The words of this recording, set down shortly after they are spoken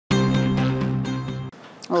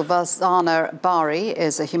Well, Farzana Bari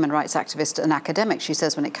is a human rights activist and academic. She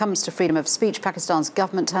says when it comes to freedom of speech, Pakistan's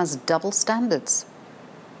government has double standards.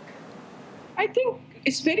 I think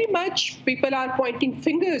it's very much people are pointing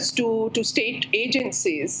fingers to state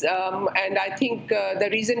agencies. And I think the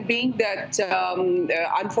reason being that,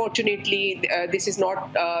 unfortunately, this is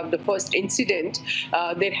not the first incident.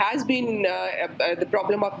 There has been the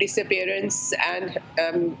problem of disappearance, and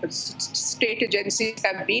state agencies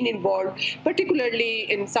have been involved,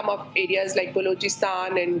 particularly in some of areas like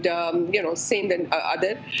Balochistan and, Sindh and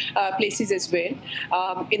other places as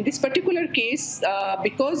well. In this particular case,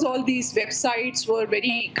 because all these websites were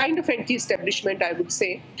very kind of anti-establishment, I would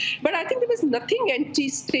say. But I think there was nothing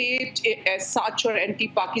anti-state as such or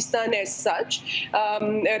anti-Pakistan as such.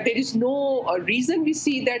 There is no reason we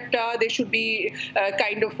see that they should be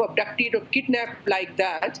kind of abducted or kidnapped like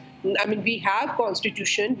that. I mean, we have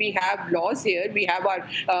constitution, we have laws here, we have our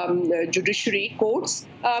judiciary, courts.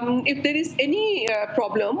 If there is any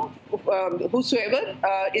problem, whosoever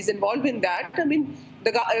is involved in that, I mean,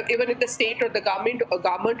 even if the state or the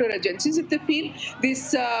government or agencies, if they feel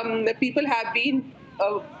these people have been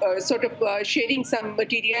sort of sharing some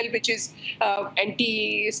material which is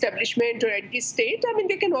anti-establishment or anti-state, I mean,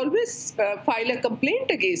 they can always file a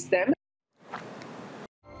complaint against them.